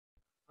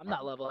I'm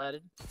not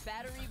level-headed.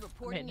 Battery I'm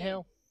reporting hitting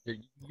hill.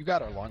 You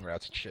got our long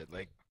routes and shit,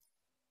 like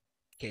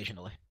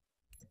occasionally.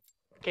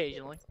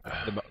 Occasionally.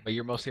 But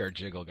you're mostly our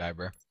jiggle guy,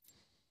 bro.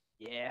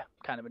 Yeah,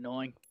 kind of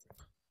annoying.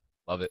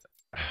 Love it.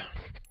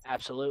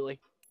 Absolutely.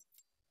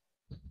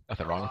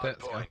 Nothing wrong with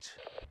it.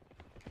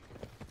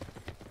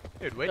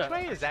 Dude, which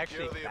way is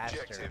actually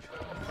faster?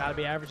 Gotta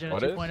be averaging a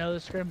What 2.0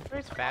 this scrim.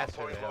 It's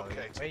faster though.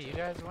 Wait, you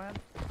guys win?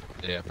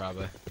 Yeah,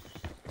 probably.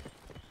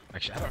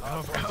 Actually, I don't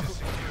know,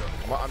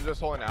 bro. I'm just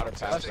holding outer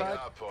pass. Left side.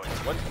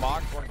 One's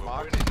mocked, one's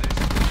mocked.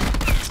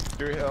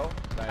 Through hill.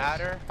 Nice.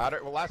 Outer.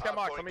 Well, last guy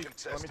mocked. Let me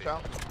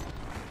tell.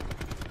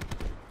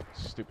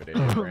 Stupid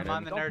idiot. I'm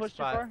on the Don't nerd push too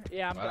spot. far.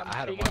 Yeah, I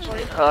had a peeking for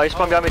you. He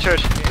spawned behind me,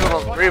 church.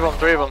 Three of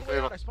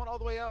them. I spawned all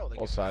the way out. Like,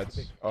 Both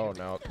sides. Oh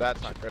no,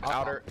 that's not good.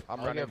 Outer. I'm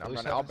running.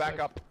 I'll back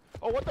up.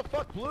 Oh, what the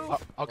fuck, blue?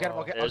 I'll get him.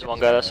 I'll get him. There's one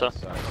guy that's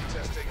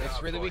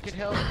It's really weak in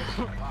hill.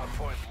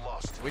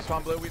 We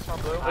spawn blue.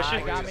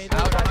 I got me.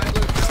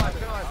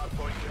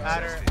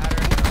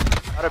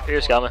 Outer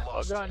Pierce got me.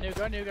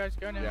 Go new, guys.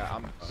 Go new. Yeah,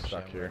 I'm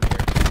stuck here.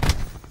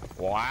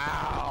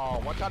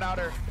 Wow. One shot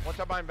outer. One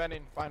shot behind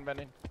vending.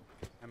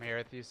 I'm here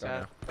with you,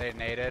 Seth. They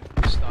naded.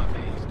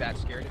 He's that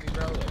scared of me,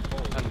 bro. Like,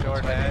 holy I'm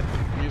door dead.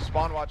 You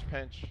spawn watch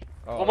pinch.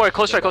 Oh, One more,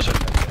 close right.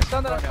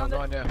 Stun that.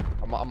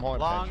 I'm holding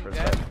Long pinch for a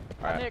dead. second.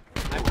 Alright. Nick.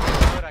 I'm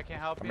good. I can't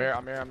help I'm you.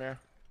 here.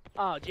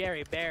 Oh,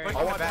 Jerry, Barry.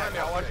 I'll watch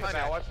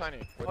tiny.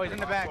 Oh, he's in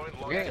the back.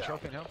 We got a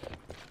trophy in hill.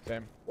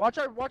 Same. Watch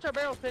our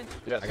barrels pinch.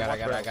 Yes. I got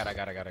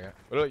it.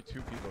 Literally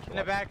two people. In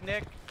the back,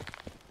 Nick.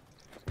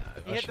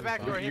 He hit the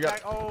back door. He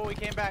back. Oh, he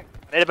came back.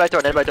 Need a back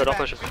door. Don't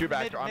push it. Two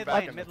back door. I'm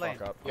backing the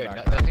fuck up. Yeah,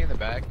 nothing in the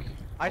back.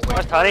 I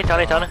Nice, tiny.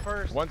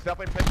 First. One's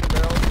definitely pinching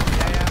barrels.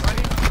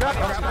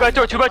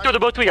 Yeah. Two back door. They're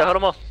both weak. Hold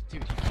them off.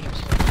 Dude, he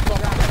keeps.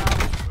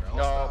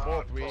 No,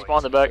 both weak.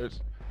 Spawn the back.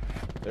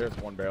 There's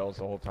one barrels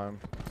the whole time.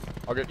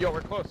 Okay, yo,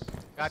 we're close.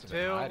 Got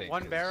two.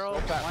 One barrel.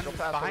 One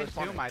behind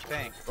Tomb, I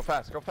think. Go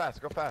fast. Nice,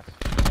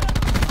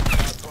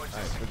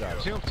 good job.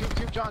 Two,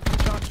 John.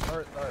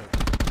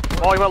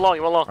 Oh, you went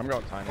long. I'm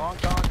going tiny. Long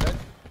John, dead.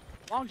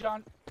 Long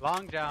John.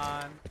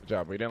 Good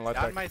job. We didn't let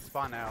John that. might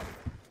spawn out.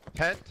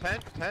 10.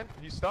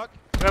 He's stuck.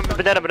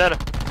 Banana.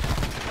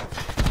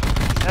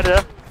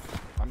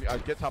 I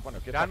get top window.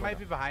 John might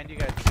be behind you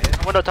guys.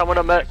 Top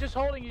window, Matt. He's just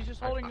holding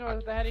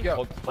the heady.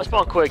 Yo, I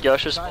spawn quick, yo. I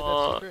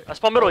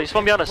spawn middle. You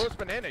spawn behind us.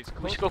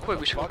 We should go quick.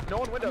 No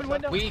one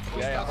window. weak.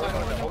 Yeah.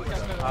 Oh my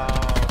god.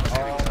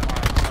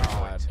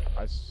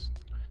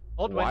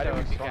 Hold window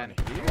if you can.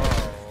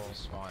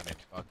 Spawn it.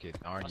 Fuck it.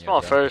 Narnia.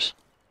 Spawn first.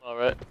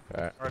 Alright.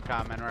 We're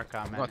coming. I'm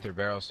going through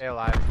barrels. Stay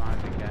alive as long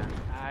as you can.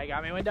 I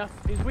got me window.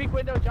 He's weak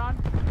window, John.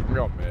 I'm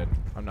going mid.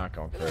 I'm not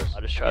going first. I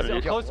just tried to.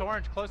 Close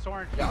orange.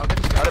 Yeah, I'll get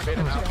this guy to bait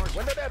him out.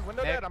 Window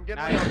dead. I'm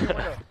getting out of the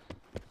window.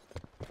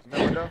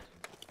 Window.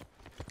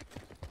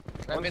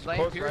 Right, mid lane,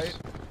 close, Pierce. right?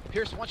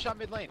 Pierce, one shot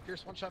mid lane. Or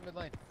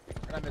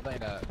not mid lane,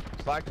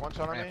 Slacked, one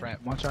shot on me.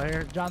 ramp. One shot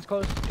here. John's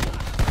close. Two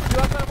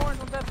outside of orange,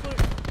 one's absolute.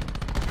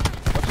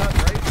 One shot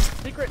right.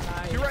 Secret.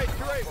 Nice. Two right.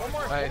 One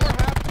more. Nice.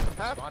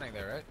 Half. Spawning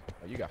there, right?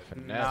 Oh, you got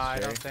finesse, No, I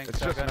Jay. don't think it's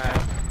so. just Go mad.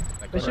 now.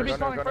 They should be Go,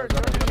 spawning go, first. go,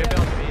 go, go. Should be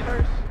able to be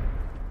there.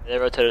 They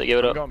rotated. Give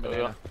it I'm up. going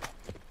banana.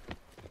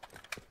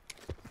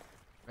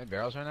 Mid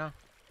barrels right now.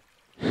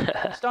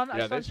 Stun. Yeah,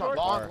 I they stun spawn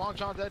short. long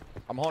John dead.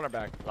 I'm holding it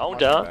back. Long I'm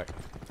John. back.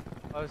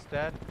 Close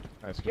dead.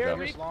 Nice, good Gary, job.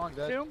 weak. Long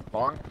dead. Two.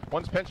 Long.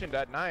 One's pinching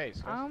dead.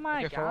 Nice. Oh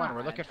my Looking for one. god.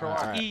 We're looking for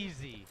Alright. one.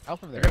 Easy.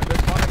 Help him there. They're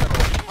spawning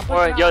at the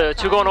Alright, yo,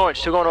 two going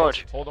orange.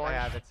 Hold I orange.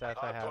 have it, Seth.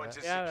 I have it.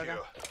 Yeah, okay.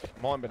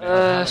 I'm holding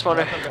banana.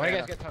 Spawner. When you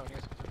guys get tone,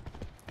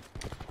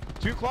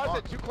 Two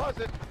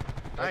closet.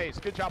 Nice,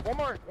 good job. One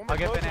more. I'll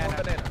get close,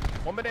 banana.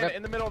 One banana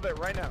in the middle of it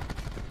right now.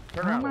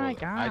 Turn Oh around. my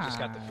god. I just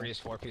got the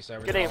freest 4-piece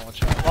ever. Getting All one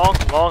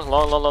shot. long.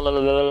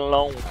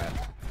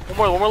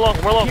 One more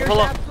long. Here's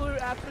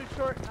absolute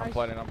short. Nice. I'm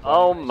playing.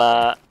 Oh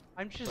my.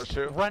 I'm just First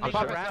two. running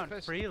I'm around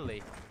first.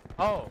 freely.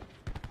 Oh.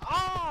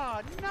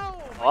 Oh,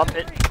 no. Oh, I'm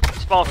it.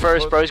 Spawn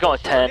first, bro. He's going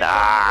 10.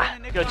 Ah.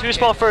 Yo, two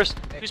spawn first.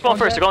 They're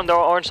going the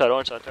orange side.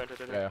 Turn.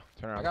 Yeah,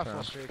 turn around. I got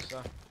full streaks,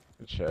 so.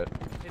 Good shit.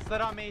 It's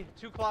lit on me.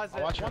 Two closet.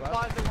 I'll watch One your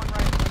closet, one I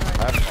right.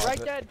 have Right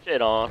closet. dead.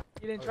 Shit on.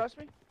 You didn't trust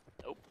me?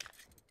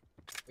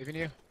 Leaving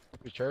you.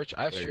 Your church.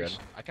 I have Very streaks.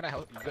 Can I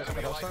help? You guys want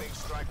to help some?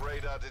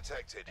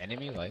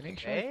 Enemy lightning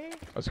strike? Hey?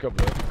 Let's go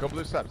blue. Go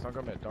blue steps. Don't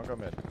go mid.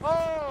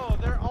 Oh,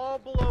 they're all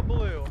below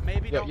blue.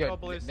 Maybe don't Yeah, go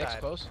blue Nick's side.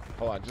 close.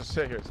 Hold on, just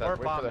sit here, Seth. Or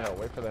Wait bomb for the it. hill.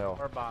 Wait for the hill.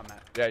 Or bomb it.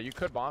 Yeah, you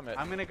could bomb it.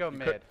 I'm gonna go You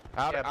mid. could-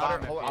 Outer, Yeah, outer,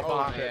 bomb it. hold Bomb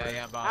on. it.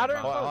 Yeah, Outer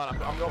Hold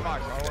on, I'm going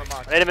box. I'm going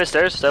box. I need him in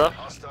stairs. Stay up.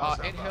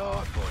 In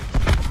hill.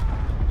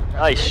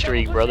 Nice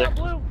streak, brother.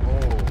 Blue.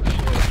 Oh,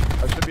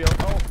 shit. I should be.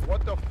 Oh,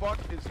 what the fuck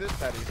is this,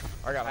 Teddy?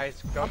 I got it.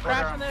 Nice. Go I'm for it.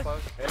 crashing I'm this.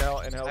 close.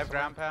 Inhale. I have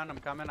ground pound. I'm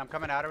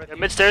coming out of it. Yeah,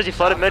 mid stairs. He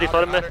flooded mid.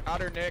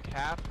 Outer Nick,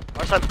 half.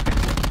 Our side.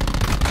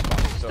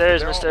 So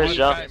Stairs, they're all stairs, one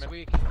John. time. It's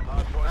weak.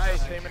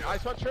 Nice, Damon. I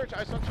saw church.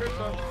 Son.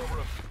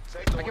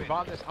 I can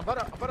bomb this. I'm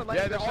about to let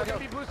Yeah, you they're go. all gonna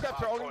be blue steps.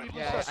 They're all gonna be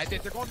blue Yeah, steps. I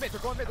did. They're going mid.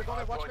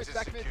 Watch mid.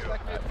 Stack mid.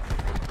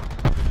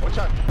 One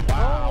shot.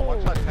 Wow.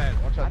 One shot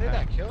 10. One shot How did 10.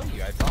 that kill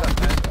you? I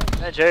thought.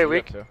 Man, Jerry, You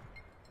weak. got two.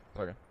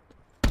 Okay.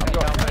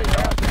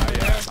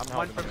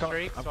 One from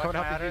streaks. I'm one coming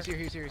from up. outer.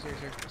 He's here.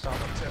 I saw him.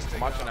 I'm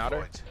watching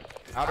outer.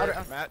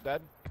 Outer, Matt,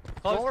 dead.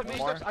 Close to me.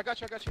 More. I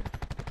got you.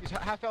 He's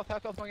half health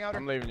going outer.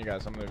 I'm leaving you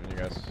guys. Nice,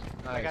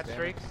 I got damn.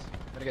 streaks.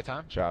 Gonna get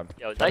time. Good job.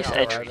 Yo, nice Yeah,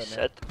 entry alright,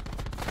 set.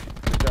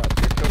 Good job.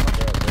 Just kill my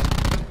girl,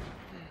 dude.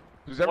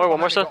 Who's ever One more,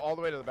 behind me, sir. Go all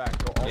the way to the back.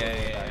 Go all the way to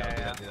the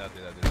back. Do that.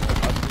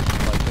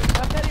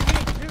 Left heading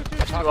me.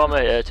 Two. Two on me,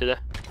 yeah, two there.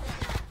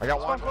 I got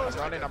one. I'm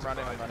running. I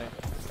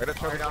gotta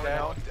choke down the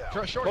hill.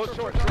 Short.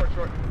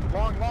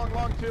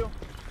 Long, two.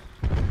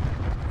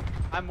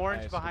 I'm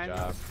orange Nice, behind good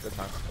me. job. Good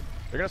time.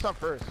 They're gonna stop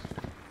first.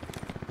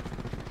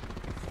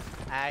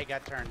 I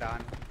got turned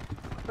on.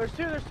 There's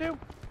two.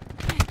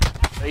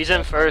 He's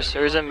in first,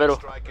 or he's in middle.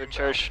 Or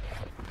church.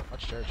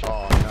 Watch church.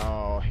 Oh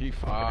no, he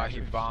fucking. He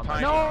bombed.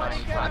 Tiny, No,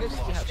 tiny, I didn't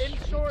get tiny.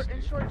 him.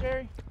 In short,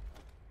 Jerry.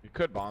 You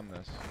could bomb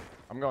this.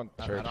 I'm going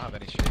I church. don't have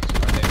any shakes.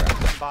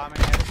 I'm bombing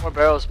it. More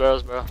barrels.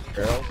 Barrels.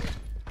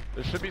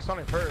 There should be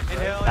something first. In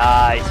right? hill.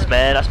 Nice,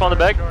 man. I spawned the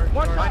back.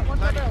 One shot.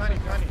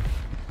 Tiny.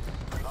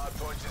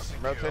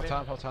 Rotating.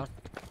 Hold time.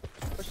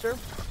 Push through.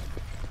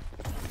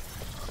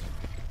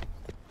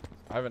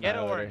 I have an Get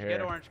annihilator orange. here.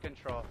 Get orange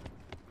control.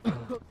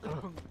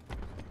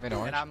 Main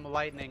orange. And I'm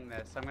lightning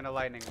this. I'm gonna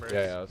lightning Bruce.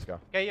 Yeah, let's go.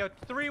 Okay, yo,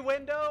 3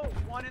 window,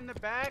 1 in the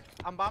back.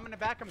 I'm bombing the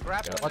back. I'm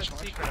grappling Watch. the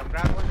secret. I'm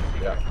grappling the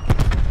secret.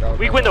 Yeah. Go,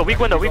 Weak go, window, go. weak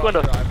window. I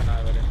have an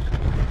annihilator.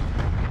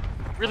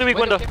 Really weak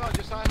window. Came out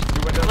just side.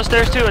 Two windows. On the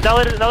stairs too. Now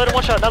let it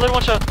one shot.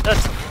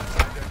 That's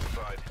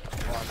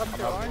I'm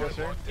out of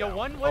here. Yo,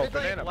 one was like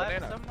banana, left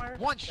banana. somewhere.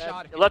 One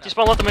shot. left. You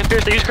spawn left. I'm in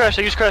Pierce. They use crash.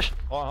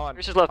 Hold on.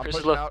 Pierce is left, I'm Pierce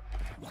is pushing left. out.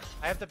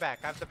 I have the back.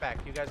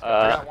 You guys go.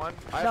 I got one.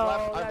 I No,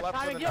 have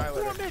left with an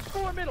annihilator.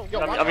 four middle.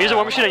 I'm using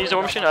war machine.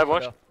 I have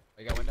one.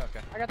 I got window.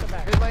 Okay. I got the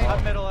back. His lane.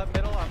 Up middle.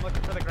 I'm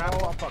looking for the Oh,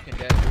 grapple. I'm fucking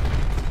dead.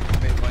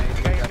 Mid lane.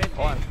 Okay, mid,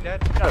 Hold on.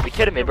 dead. You gotta be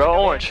kidding me, bro.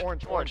 Orange.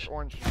 Orange.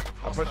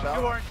 I push 2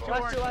 out. orange.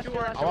 Last two.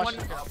 I'll watch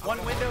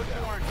One window,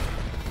 2 orange.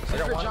 I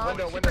got one John.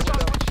 window.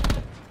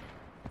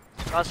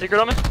 On secret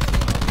on me.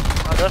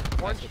 I'm dead.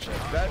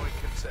 Dead.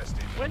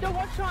 Window,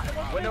 one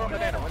shot. Window and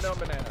banana.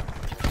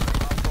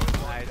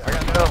 Nice.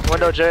 I got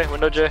Window J.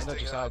 Window just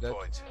side dead.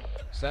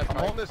 Set. I'm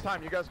holding this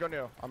time. You guys go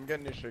new. I'm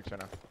getting new streaks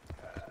right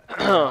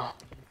now.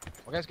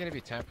 One guy's gonna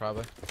be 10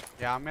 probably.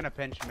 Yeah, I'm gonna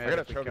pinch mid. I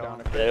gotta if we choke kill down.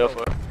 him. Yeah, go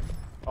for it.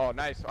 Oh,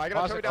 nice. I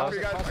gotta choke it down for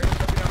you guys. Pause I gotta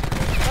choke it down for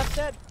you guys. Left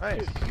dead.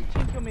 Nice. Dude, you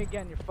team kill me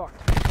again. You're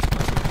fucked.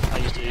 I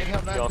used to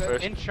go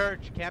first. In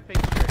church, camping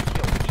church.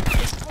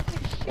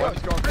 One's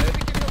going mid.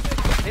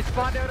 It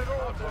spawned out at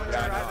all.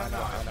 Yeah,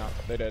 I know.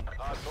 They did.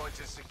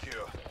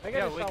 They Yeah,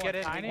 gotta we sell get a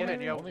in. tiny We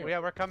get in. one. Yo, yeah,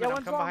 we're coming. Yeah,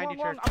 I'm one's coming long, behind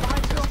you, long, church. I'm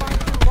behind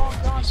two. Long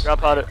gone. Grab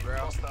pot it.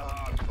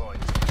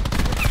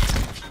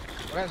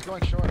 One guy's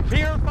going short.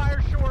 Here,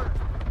 fire short.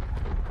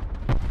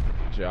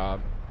 Good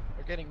job.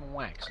 They're getting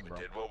waxed, bro.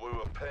 Did what we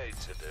were paid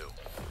to do.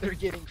 They're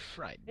getting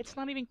frightened. It's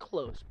not even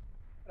close.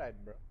 Right,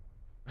 bro.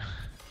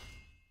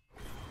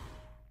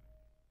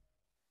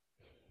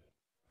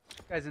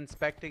 Guy's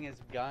inspecting his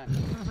gun.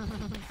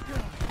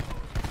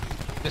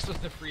 This was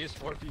the freest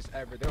 4-piece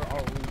ever. They were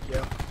all weak,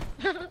 yo.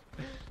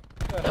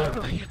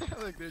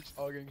 Like they're just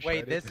all getting Wait,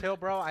 shredded. this hill,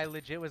 bro, I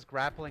legit was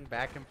grappling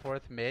back and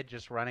forth mid,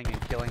 just running and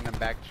killing them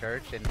back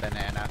church and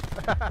banana.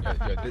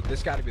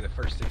 This gotta be the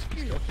first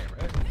 6-piece kill cam,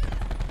 right?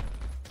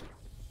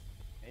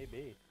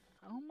 Maybe.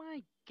 Oh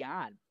my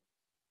god.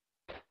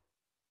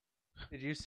 Did you